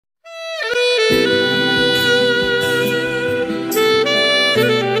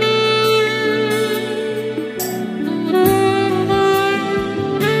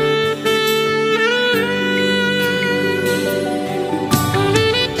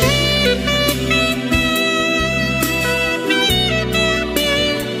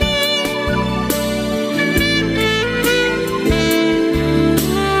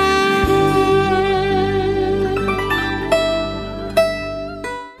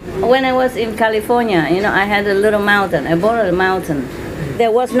When I was in California, you know, I had a little mountain. I bought a mountain.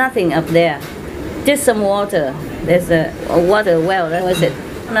 There was nothing up there, just some water. There's a water well, that was it.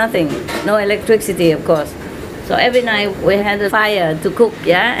 Nothing, no electricity, of course. So every night we had a fire to cook,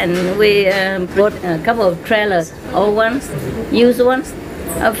 yeah, and we brought a couple of trailers, old ones, used ones,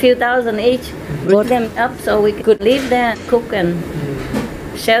 a few thousand each, brought them up so we could live there, cook and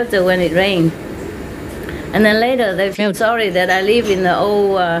shelter when it rained. And then later they felt sorry that I live in the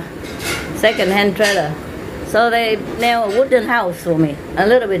old second-hand trailer. So they nailed a wooden house for me, a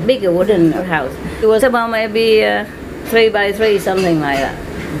little bit bigger wooden house. It was about maybe 3 by 3, something like that.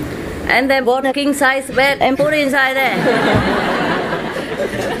 And they bought a king-size bed and put it inside there.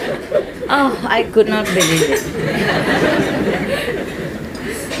 Oh, I could not believe it.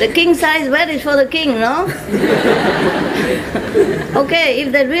 The king-size bed is for the king, no? Okay,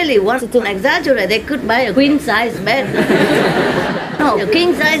 if they really wanted to exaggerate, they could buy a queen-size bed. No, a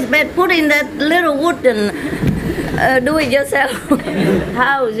king-size bed, put in that little wooden do-it-yourself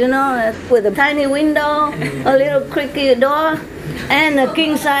house, you know, with a tiny window, a little creaky door, and a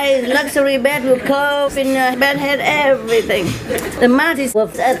king-size luxury bed with curves in the bed head, everything. The mat is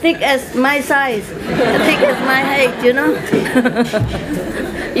as thick as my size, as thick as my height, you know.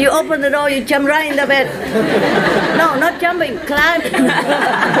 You open the door, you jump right in the bed. No, not jumping, climbing.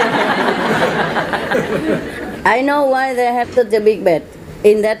 I know why they have such a big bed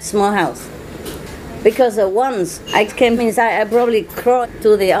in that small house. Because once I came inside, I probably crawled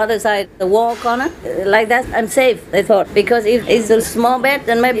to the other side, the wall corner. Like that, I'm safe, they thought. Because if it's a small bed,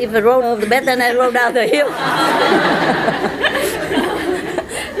 then maybe if I roll over the bed, then I roll down the hill.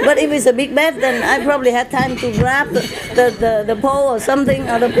 But if it's a big bed, then I probably had time to grab the pole or something,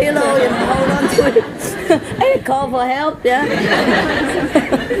 or the pillow, and hold on to it. And call for help, yeah?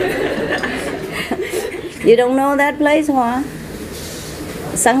 You don't know that place, huh?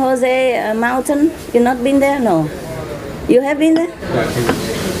 San Jose Mountain? You not been there? No. You have been there?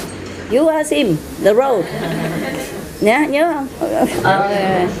 You ask him, the road. Yeah, nhớ không?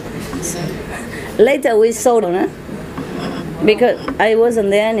 Later we sold it, huh? Because I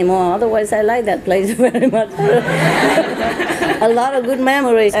wasn't there anymore. Otherwise, I like that place very much. A lot of good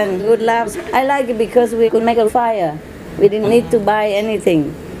memories and good laughs. I like it because we could make a fire. We didn't need to buy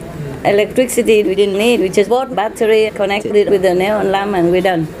anything. Electricity we didn't need. We just bought battery, connected it with the neon lamp, and we're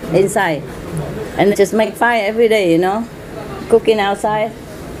done inside. And just make fire every day, you know, cooking outside.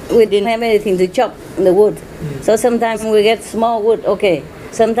 We didn't have anything to chop the wood. So sometimes we get small wood, okay.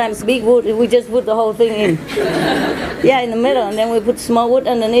 Sometimes big wood, we just put the whole thing in. Yeah, in the middle, and then we put small wood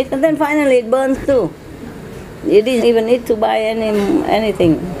underneath, and then finally it burns too. You didn't even need to buy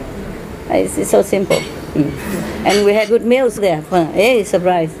anything. It's so simple. And we had good meals there. Hey,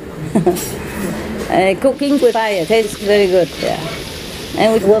 surprise. Cooking with fire tastes very good, yeah.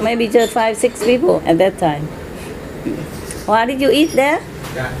 And we were maybe just 5-6 people at that time. Why did you eat there?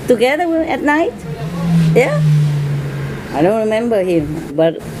 Together at night? Yeah? I don't remember him,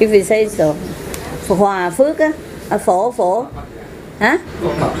 but if he says so. Hòa Phước á, Phổ. Hả?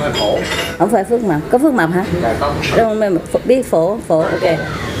 Không phải Phước Mập, có Phước Mập hả? Don't remember, biết Phổ, okay.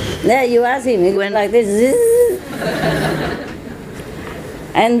 There you ask him, he went like this.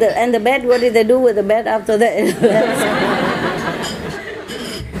 And the bed, what did they do with the bed after that?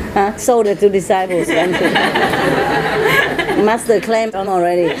 Sold it to disciples. Master claimed on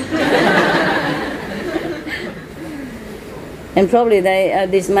already. And probably they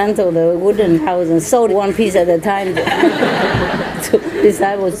dismantled the wooden house and sold one piece at a time to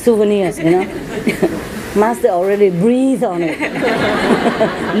disciples, souvenirs, you know. Master already breathed on it.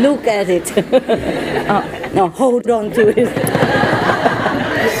 Look at it. No, hold on to it.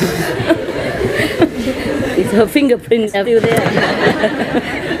 Her fingerprints are still there.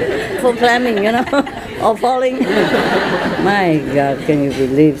 For climbing, you know, or falling. My God, can you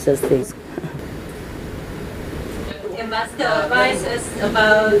believe such things? Master advised us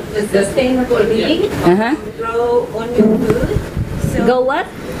about the sustainable living. Grow on your food. So Go what?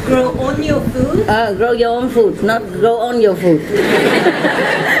 Grow on your food. Grow your own food, not grow on your food.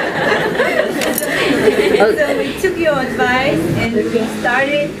 So we took your advice and we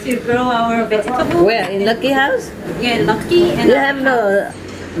started to grow our vegetables. Where? In Lucky House? Yeah, Lucky. And You have the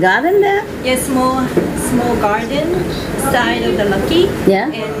garden there? Yeah, small garden side of the Lucky. Yeah.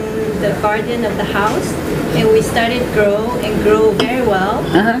 And the garden of the house. And we started grow very well.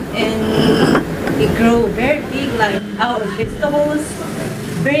 And it grew very big, like our vegetables,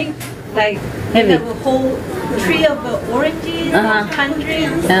 very like heavy. We have a whole tree of oranges,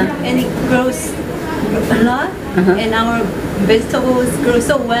 hundreds, and it grows a lot. And our vegetables grow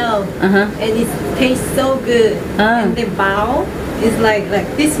so well, and it tastes so good. And they bow is like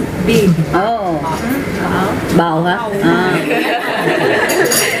this big. Oh. Bào hả?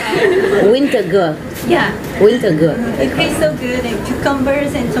 Winter girl. Yeah. Winter girl. It tastes so good, and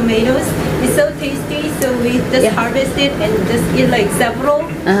cucumbers and tomatoes. It's so tasty, so we just harvest it and just eat like several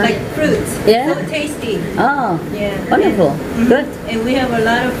like fruits. Yeah. So tasty. Oh. Yeah. Wonderful. Good. And we have a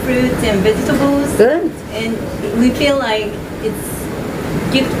lot of fruits and vegetables. Good. And we feel like it's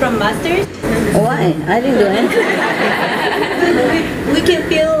gift from masters. Why? I didn't do anything. We can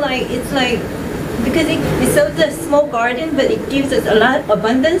feel like it's like, because it's such a small garden, but it gives us a lot of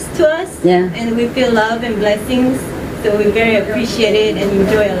abundance to us. Yeah. And we feel love and blessings, so we very appreciate it and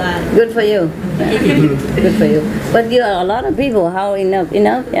enjoy a lot. Good for you. Good for you. But you are a lot of people. How enough?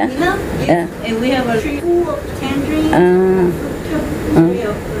 Enough? Yeah. Enough? Yeah. And we have a tree full of tangerines.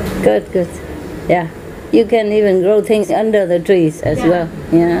 Good. Good. Yeah. You can even grow things under the trees as well.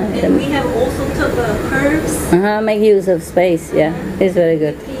 Yeah. And we have also took herbs. Make use of space. Yeah. It's very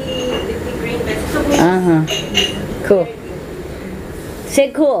good. The green vegetables. Cool.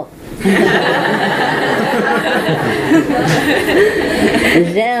 Say cool.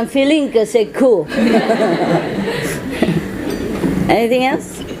 I'm feeling que c'est cool. Anything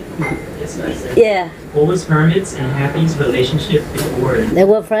else? Yeah. What was Hermit's and Happy's relationship before? They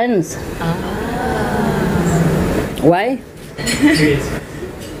were friends. Why? Curious.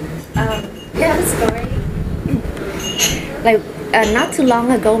 Yeah, the story. Like not too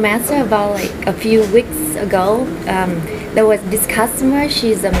long ago, Master, about like a few weeks ago, there was this customer.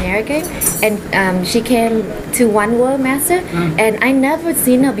 She's American, and she came to One World, Master, and I never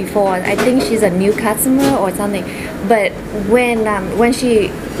seen her before. I think she's a new customer or something. But when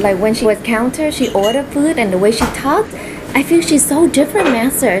she was counter, she ordered food, and the way she talked, I feel she's so different,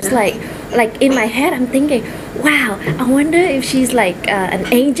 Master. It's like in my head, I'm thinking, wow, I wonder if she's like an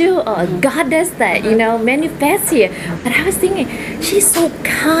angel or a goddess that, manifests here. But I was thinking, she's so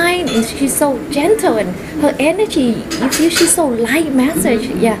kind and she's so gentle, and her energy, you feel she's so light, Master.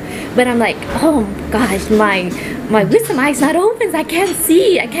 Yeah. But I'm like, oh gosh, my wisdom eyes not open, so I can't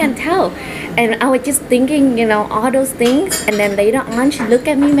see, I can't tell. And I was just thinking, all those things. And then later on, she looked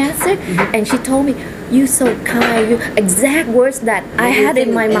at me, Master, and she told me, "You so kind." You exact words that I had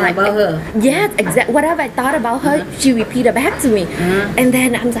in my mind. About her. Yes, exact. Whatever I thought about her, she repeated back to me. And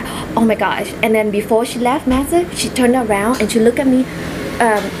then I'm like, oh my gosh. And then before she left, Master, she turned around and she looked at me.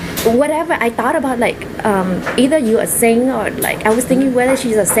 Whatever I thought about, like either you a saint or like I was thinking whether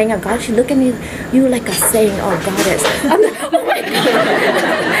she's a saint or God. She looked at me, you like a saint or goddess. I'm like, oh my God.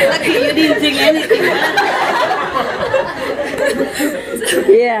 Lucky you didn't think anything.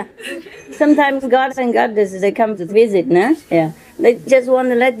 Yeah. Sometimes gods and goddesses, they come to visit, no? Yeah. They just want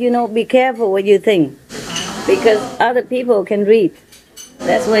to let you know, be careful what you think. Because other people can read.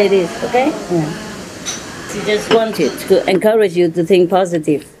 That's why it is, okay? Yeah. She just wanted to encourage you to think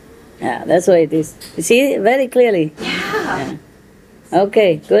positive. Yeah, that's why it is. You see very clearly. Yeah.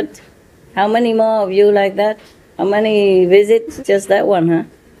 Okay, good. How many more of you like that? How many visits? Just that one, huh?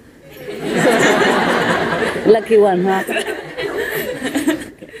 Lucky one, huh?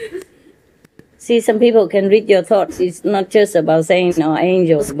 See, some people can read your thoughts. It's not just about saints or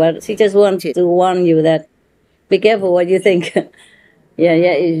angels, but she just wants to warn you that be careful what you think. Yeah,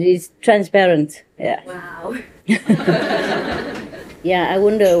 it's transparent. Yeah. Wow. Yeah, I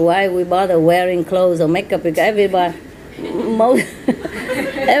wonder why we bother wearing clothes or makeup, because everyone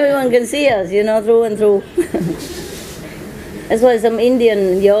can see us, through and through. That's why some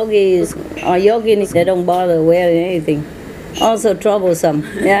Indian yogis or yoginis, they don't bother wearing anything. Also troublesome,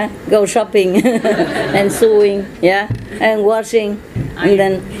 yeah. Go shopping and sewing, yeah, and washing, and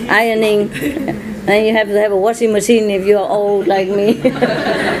then ironing. And you have to have a washing machine if you're old like me,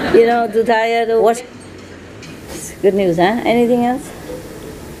 too tired to wash. It's good news, huh? Anything else?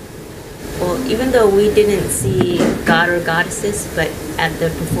 Well, even though we didn't see god or goddesses, but at the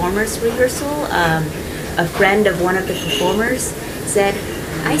performers rehearsal, a friend of one of the performers said,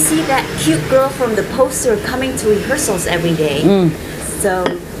 "I see that cute girl from the poster coming to rehearsals every day." So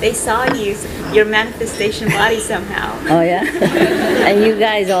they saw your manifestation body somehow. Oh yeah? And you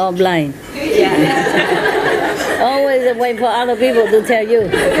guys are all blind. Yeah. Always wait for other people to tell you.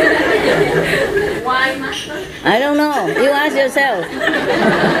 Why, Master? I don't know. You ask yourself.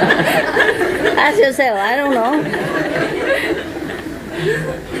 Ask yourself. I don't know.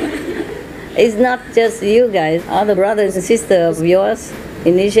 It's not just you guys. Other brothers and sisters of yours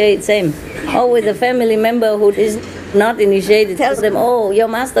initiate same. Always a family member who is not initiated tells them, "Oh, your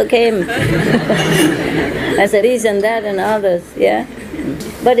master came." I said this and that and others, yeah.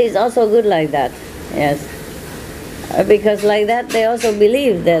 But it's also good like that, yes. Because like that they also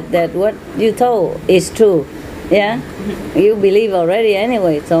believe that what you told is true. Yeah? You believe already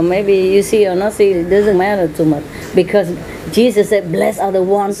anyway, so maybe you see or not see, it doesn't matter too much. Because Jesus said, blessed are the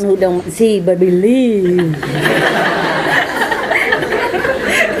ones who don't see but believe.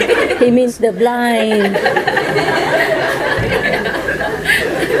 He means the blind.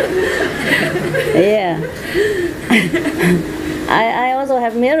 Yeah. I also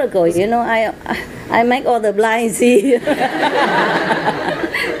have miracles, you know, I make all the blind see.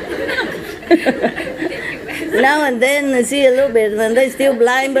 Now and then I see a little bit, when they're still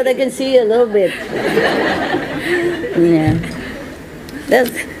blind, but I can see a little bit. Yeah.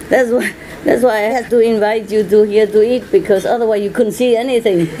 That's why I had to invite you to here to eat, because otherwise you couldn't see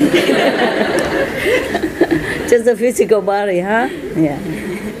anything. Just the physical body, huh? Yeah.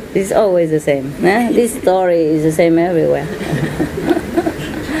 It's always the same. Huh? This story is the same everywhere.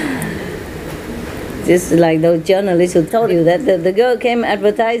 Just like those journalists who told you that the girl came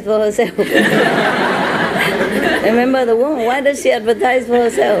advertise for herself. Remember the woman? Why does she advertise for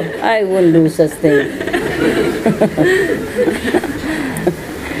herself? I wouldn't do such thing.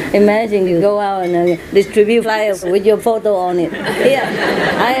 Imagine you go out and distribute flyers with your photo on it. Here,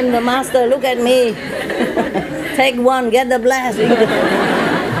 I am the master, look at me. Take one, get the blast.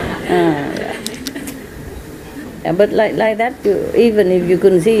 Yeah, but like that, even if you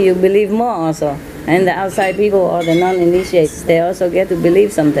couldn't see, you believe more also. And the outside people or the non-initiates, they also get to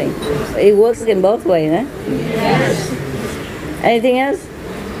believe something. It works in both ways, eh? Yes. Anything else?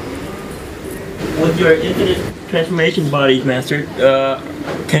 With your infinite transformation bodies, Master,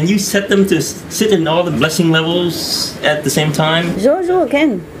 can you set them to sit in all the blessing levels at the same time? Sure,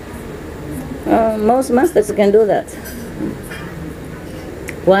 can. Most masters can do that.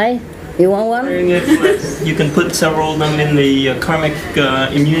 Why? You want one? You can put several of them in the karmic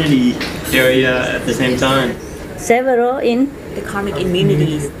immunity area at the same time. Several in? The karmic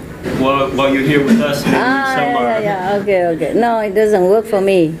immunities. While you're here with us, maybe some are. Yeah, okay. No, it doesn't work for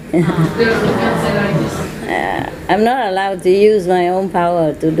me. I'm not allowed to use my own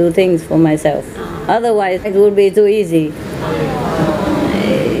power to do things for myself. Otherwise, it would be too easy.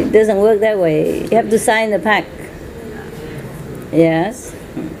 It doesn't work that way. You have to sign the pact. Yes.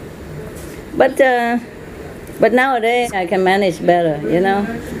 But nowadays I can manage better, you know.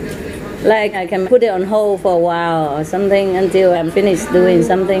 Like I can put it on hold for a while or something until I'm finished doing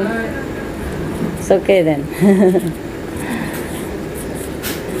something. It's okay then.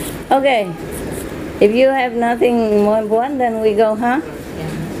 Okay. If you have nothing more important, then we go, huh?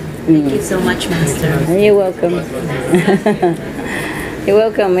 Thank you so much, Master. You're welcome. You're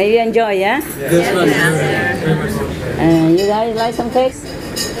welcome. Maybe you enjoy, yeah? Yes, Master. You guys like some cakes?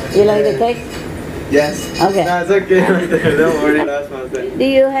 You like the cake? Yes. Okay. No, it's okay. Don't worry. That's my thing. Do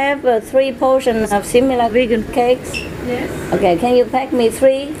you have 3 portions of similar vegan cakes? Yes. Okay, can you pack me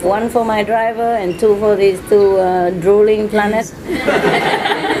 3? 1 for my driver and 2 for these 2 drooling planets?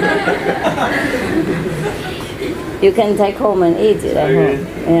 You can take home and eat it at home.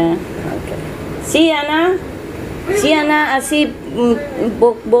 Yeah. Okay. Sienna? Sienna, así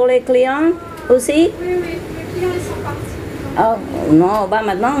boleh Cleon? Aussi? Oh, non, pas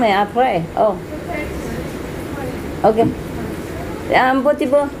maintenant, mais après. Oh. Okay. Un petit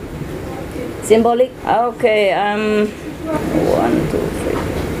peu. Symbolic. Okay. 1, 2,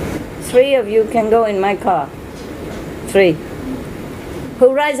 3. 3 of you can go in my car. 3.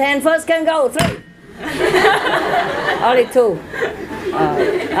 Who raise hand first can go. 3. Only 2.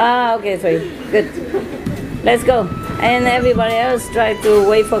 Okay, 3. Good. Let's go. And everybody else try to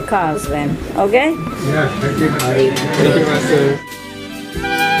wait for cars then. Okay? Yeah, thank you. Thank you, Master.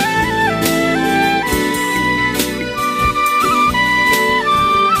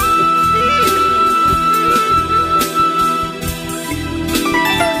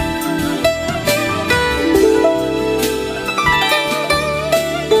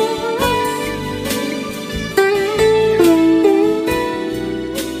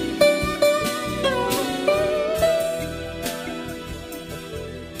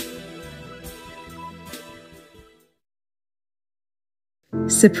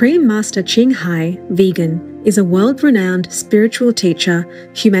 Supreme Master Ching Hai, vegan, is a world-renowned spiritual teacher,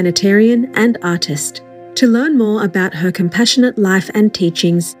 humanitarian and artist. To learn more about her compassionate life and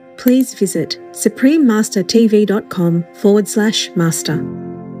teachings, please visit suprememastertv.com/master.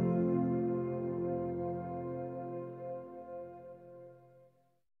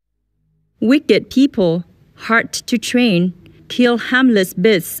 Wicked people, hard to train, kill harmless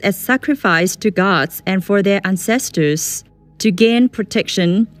beasts as sacrifice to gods and for their ancestors, to gain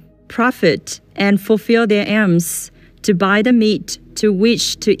protection, profit, and fulfill their aims, to buy the meat, to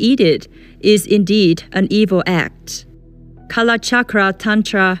wish to eat it, is indeed an evil act. Kalachakra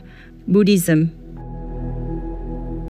Tantra Buddhism.